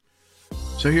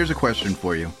So here's a question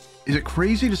for you. Is it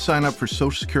crazy to sign up for Social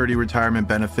Security retirement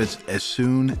benefits as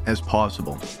soon as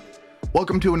possible?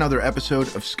 Welcome to another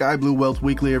episode of Sky Blue Wealth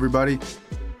Weekly, everybody.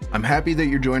 I'm happy that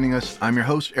you're joining us. I'm your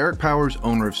host, Eric Powers,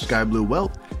 owner of Sky Blue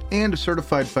Wealth and a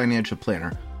certified financial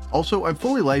planner. Also, I'm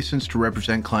fully licensed to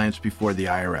represent clients before the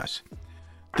IRS.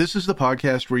 This is the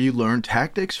podcast where you learn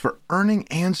tactics for earning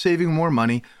and saving more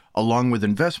money, along with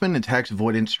investment and tax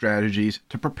avoidance strategies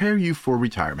to prepare you for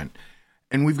retirement.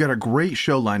 And we've got a great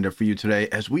show lined up for you today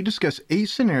as we discuss 8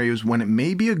 scenarios when it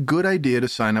may be a good idea to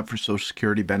sign up for Social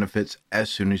Security benefits as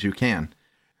soon as you can.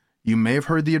 You may have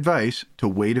heard the advice to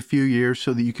wait a few years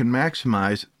so that you can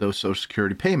maximize those Social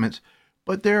Security payments,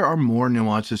 but there are more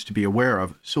nuances to be aware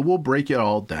of, so we'll break it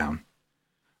all down.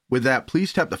 With that,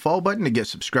 please tap the follow button to get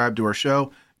subscribed to our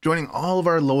show, joining all of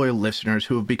our loyal listeners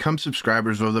who have become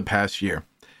subscribers over the past year.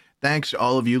 Thanks to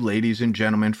all of you ladies and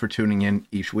gentlemen for tuning in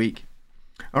each week.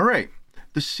 All right.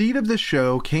 The seed of this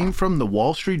show came from the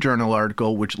Wall Street Journal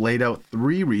article, which laid out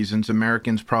 3 reasons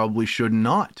Americans probably should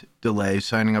not delay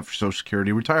signing up for Social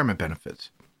Security retirement benefits.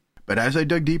 But as I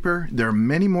dug deeper, there are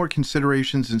many more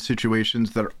considerations and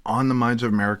situations that are on the minds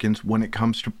of Americans when it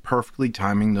comes to perfectly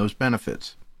timing those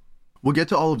benefits. We'll get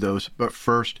to all of those, but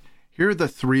first, here are the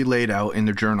 3 laid out in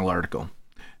the journal article.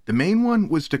 The main one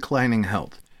was declining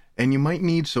health, and you might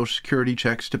need Social Security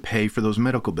checks to pay for those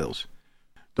medical bills.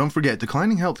 Don't forget,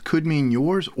 declining health could mean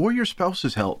yours or your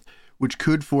spouse's health, which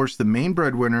could force the main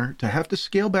breadwinner to have to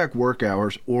scale back work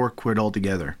hours or quit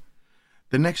altogether.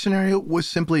 The next scenario was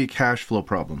simply a cash flow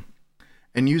problem,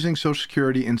 and using Social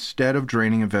Security instead of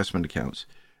draining investment accounts,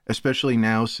 especially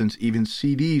now since even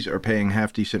CDs are paying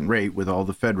half-decent rate with all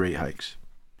the Fed rate hikes.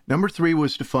 Number 3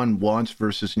 was to fund wants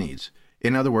versus needs.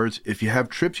 In other words, if you have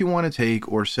trips you want to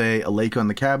take or, say, a lake on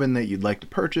the cabin that you'd like to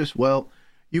purchase, well,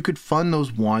 you could fund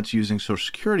those wants using Social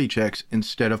Security checks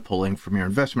instead of pulling from your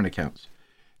investment accounts.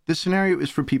 This scenario is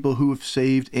for people who have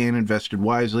saved and invested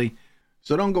wisely,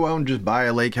 so don't go out and just buy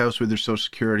a lake house with your Social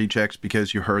Security checks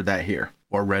because you heard that here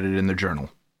or read it in the journal.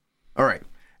 All right,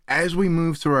 as we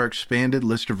move through our expanded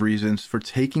list of reasons for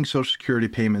taking Social Security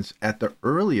payments at the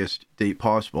earliest date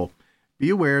possible, be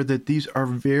aware that these are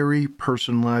very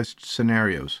personalized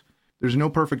scenarios. There's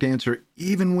no perfect answer,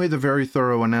 even with a very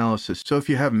thorough analysis. So if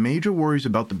you have major worries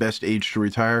about the best age to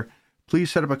retire,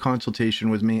 please set up a consultation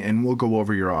with me and we'll go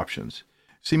over your options.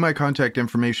 See my contact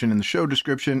information in the show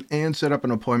description and set up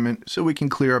an appointment so we can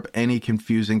clear up any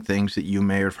confusing things that you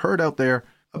may have heard out there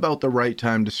about the right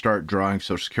time to start drawing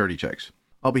Social Security checks.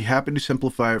 I'll be happy to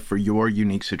simplify it for your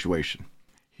unique situation.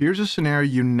 Here's a scenario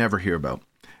you never hear about.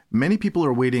 Many people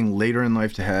are waiting later in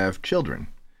life to have children.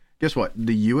 Guess what?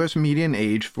 The U.S. median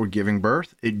age for giving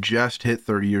birth, it just hit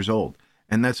 30 years old,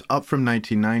 and that's up from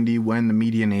 1990 when the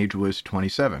median age was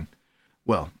 27.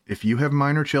 Well, if you have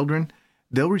minor children,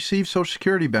 they'll receive Social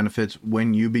Security benefits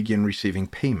when you begin receiving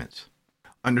payments.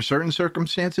 Under certain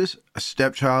circumstances, a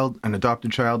stepchild, an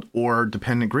adopted child, or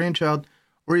dependent grandchild,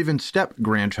 or even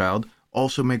step-grandchild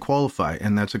also may qualify,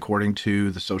 and that's according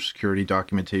to the Social Security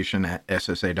documentation at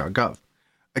ssa.gov.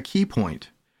 A key point: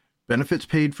 benefits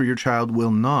paid for your child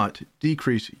will not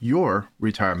decrease your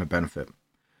retirement benefit.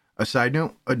 A side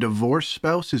note, a divorced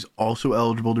spouse is also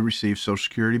eligible to receive Social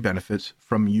Security benefits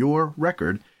from your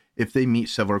record if they meet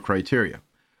several criteria.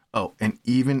 Oh, and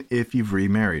even if you've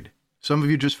remarried. Some of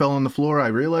you just fell on the floor, I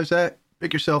realize that.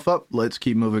 Pick yourself up, let's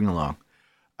keep moving along.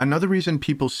 Another reason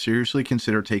people seriously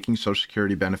consider taking Social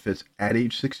Security benefits at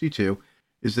age 62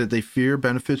 is that they fear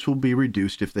benefits will be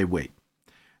reduced if they wait.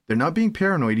 They're not being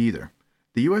paranoid either.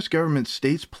 The U.S. government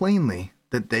states plainly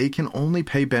that they can only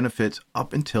pay benefits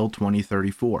up until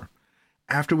 2034,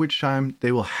 after which time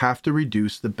they will have to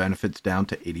reduce the benefits down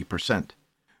to 80%.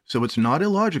 So it's not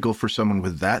illogical for someone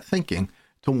with that thinking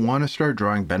to want to start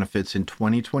drawing benefits in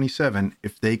 2027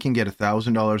 if they can get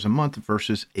 $1,000 a month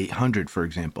versus $800, for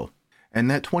example.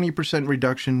 And that 20%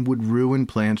 reduction would ruin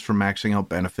plans for maxing out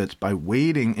benefits by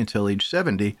waiting until age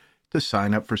 70 to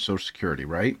sign up for Social Security,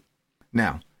 right?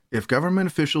 Now, if government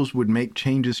officials would make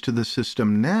changes to the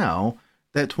system now,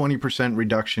 that 20%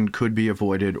 reduction could be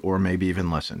avoided or maybe even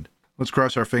lessened. Let's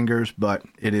cross our fingers, but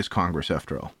it is Congress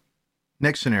after all.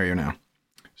 Next scenario now.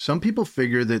 Some people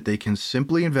figure that they can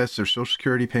simply invest their Social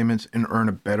Security payments and earn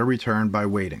a better return by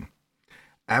waiting.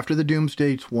 After the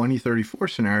Doomsday 2034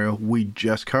 scenario we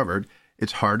just covered,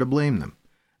 it's hard to blame them.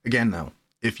 Again though,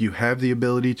 if you have the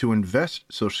ability to invest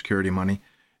Social Security money,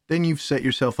 then you've set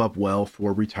yourself up well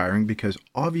for retiring because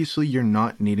obviously you're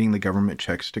not needing the government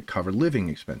checks to cover living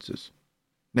expenses.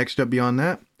 Next up beyond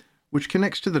that, which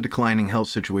connects to the declining health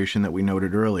situation that we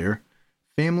noted earlier,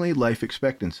 family life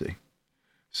expectancy.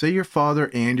 Say your father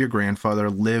and your grandfather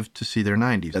lived to see their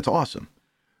 90s. That's awesome.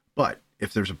 But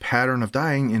If there's a pattern of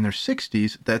dying in their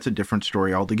 60s, that's a different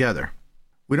story altogether.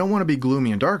 We don't want to be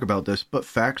gloomy and dark about this, but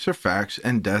facts are facts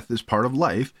and death is part of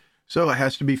life, so it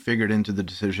has to be figured into the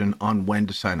decision on when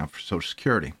to sign up for Social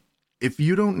Security. If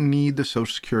you don't need the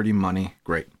Social Security money,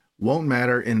 great. Won't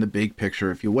matter in the big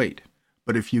picture if you wait.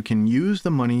 But if you can use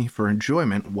the money for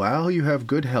enjoyment while you have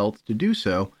good health to do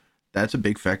so, that's a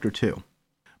big factor too.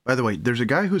 By the way, there's a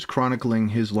guy who's chronicling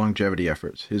his longevity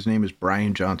efforts. His name is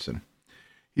Brian Johnson.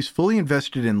 He's fully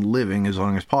invested in living as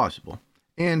long as possible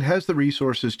and has the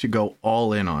resources to go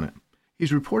all in on it.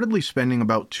 He's reportedly spending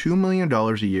about $2 million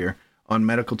a year on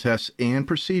medical tests and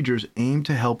procedures aimed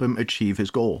to help him achieve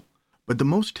his goal. But the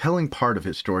most telling part of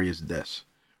his story is this.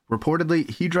 Reportedly,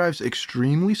 he drives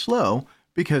extremely slow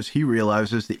because he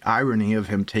realizes the irony of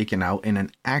him taken out in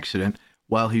an accident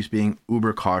while he's being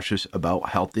uber cautious about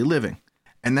healthy living.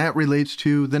 And that relates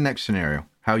to the next scenario,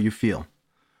 how you feel.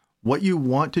 What you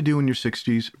want to do in your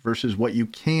 60s versus what you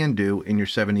can do in your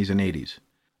 70s and 80s.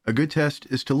 A good test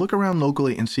is to look around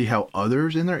locally and see how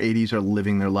others in their 80s are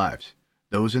living their lives,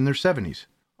 those in their 70s.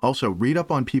 Also, read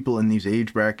up on people in these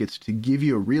age brackets to give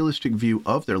you a realistic view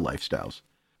of their lifestyles.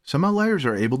 Some outliers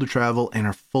are able to travel and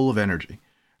are full of energy.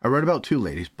 I read about two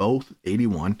ladies, both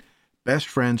 81, best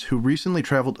friends who recently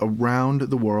traveled around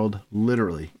the world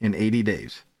literally in 80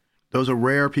 days. Those are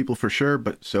rare people for sure,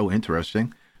 but so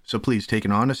interesting. So please take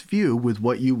an honest view with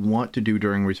what you want to do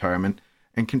during retirement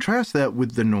and contrast that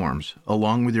with the norms,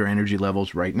 along with your energy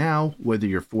levels right now, whether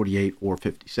you're 48 or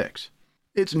 56.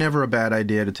 It's never a bad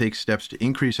idea to take steps to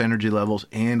increase energy levels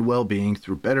and well-being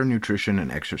through better nutrition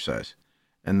and exercise.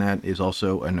 And that is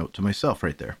also a note to myself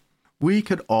right there. We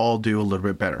could all do a little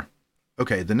bit better.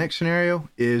 Okay, the next scenario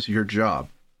is your job.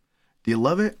 Do you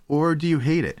love it or do you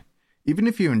hate it? Even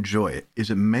if you enjoy it, is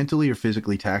it mentally or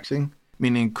physically taxing?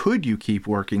 Meaning, could you keep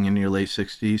working in your late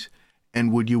 60s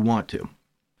and would you want to?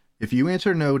 If you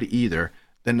answer no to either,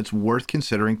 then it's worth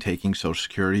considering taking Social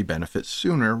Security benefits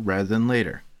sooner rather than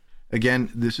later.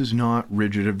 Again, this is not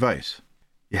rigid advice.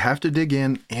 You have to dig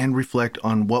in and reflect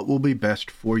on what will be best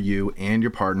for you and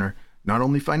your partner, not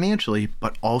only financially,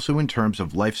 but also in terms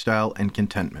of lifestyle and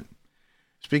contentment.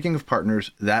 Speaking of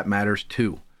partners, that matters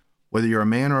too. Whether you're a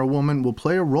man or a woman will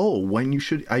play a role when you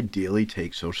should ideally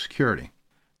take Social Security.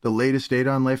 The latest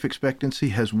data on life expectancy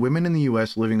has women in the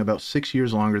U.S. living about 6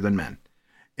 years longer than men.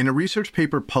 In a research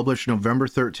paper published November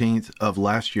 13th of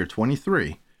last year,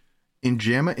 23, in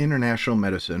JAMA International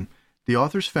Medicine, the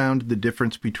authors found the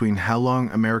difference between how long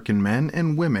American men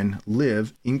and women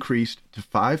live increased to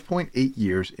 5.8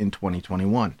 years in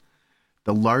 2021,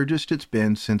 the largest it's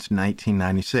been since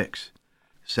 1996.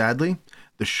 Sadly,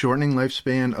 the shortening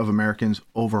lifespan of Americans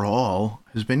overall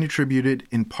has been attributed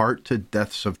in part to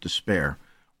deaths of despair,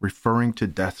 referring to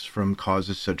deaths from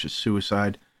causes such as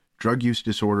suicide, drug use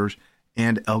disorders,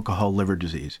 and alcohol liver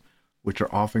disease, which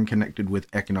are often connected with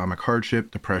economic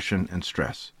hardship, depression, and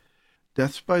stress.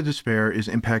 Deaths by despair is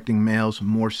impacting males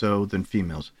more so than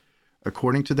females,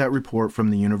 according to that report from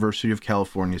the University of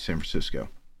California, San Francisco.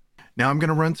 Now I'm going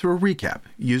to run through a recap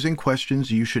using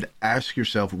questions you should ask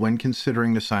yourself when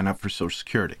considering to sign up for Social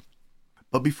Security.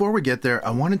 But before we get there, I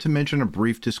wanted to mention a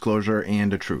brief disclosure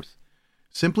and a truth.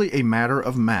 Simply a matter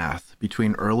of math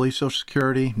between early Social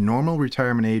Security, normal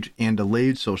retirement age, and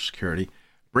delayed Social Security,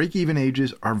 break-even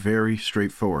ages are very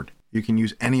straightforward. You can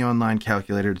use any online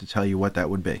calculator to tell you what that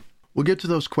would be. We'll get to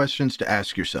those questions to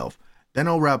ask yourself. Then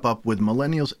I'll wrap up with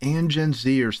Millennials and Gen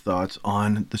Zers' thoughts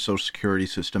on the Social Security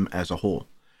system as a whole.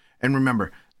 And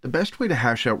remember, the best way to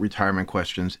hash out retirement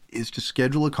questions is to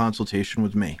schedule a consultation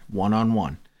with me,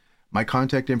 one-on-one. My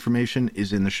contact information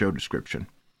is in the show description.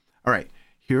 All right,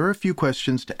 here are a few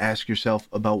questions to ask yourself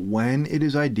about when it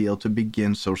is ideal to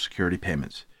begin Social Security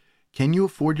payments. Can you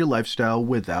afford your lifestyle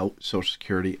without Social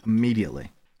Security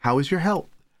immediately? How is your health?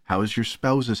 How is your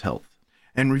spouse's health?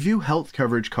 And review health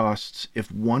coverage costs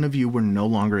if one of you were no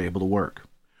longer able to work.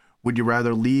 Would you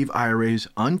rather leave IRAs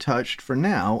untouched for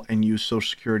now and use Social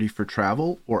Security for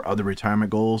travel or other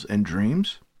retirement goals and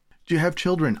dreams? Do you have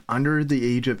children under the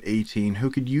age of 18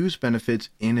 who could use benefits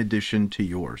in addition to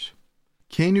yours?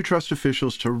 Can you trust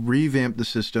officials to revamp the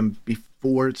system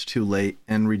before it's too late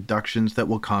and reductions that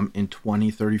will come in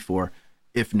 2034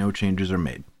 if no changes are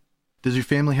made? Does your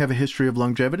family have a history of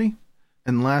longevity?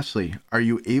 And lastly, are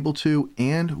you able to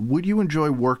and would you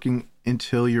enjoy working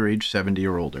until you're age 70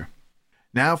 or older?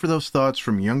 Now for those thoughts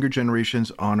from younger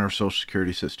generations on our Social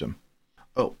Security system.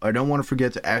 Oh, I don't want to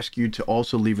forget to ask you to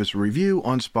also leave us a review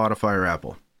on Spotify or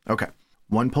Apple. Okay,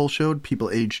 one poll showed people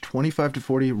aged 25 to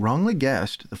 40 wrongly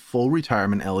guessed the full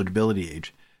retirement eligibility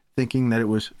age, thinking that it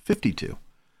was 52.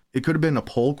 It could have been a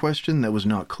poll question that was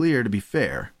not clear, to be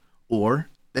fair, or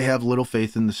They have little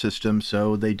faith in the system,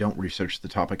 so they don't research the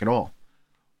topic at all.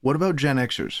 What about Gen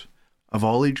Xers? Of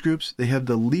all age groups, they have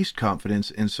the least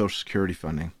confidence in Social Security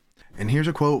funding. And here's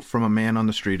a quote from a man on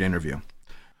the street interview.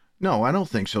 "No, I don't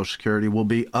think Social Security will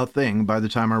be a thing by the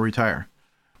time I retire.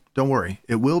 Don't worry,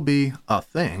 it will be a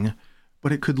thing,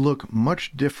 but it could look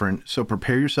much different, so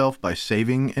prepare yourself by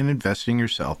saving and investing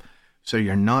yourself so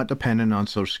you're not dependent on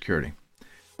Social Security."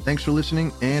 Thanks for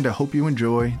listening, and I hope you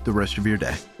enjoy the rest of your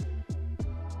day.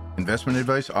 Investment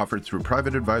advice offered through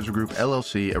Private Advisor Group,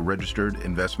 LLC, a registered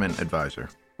investment advisor.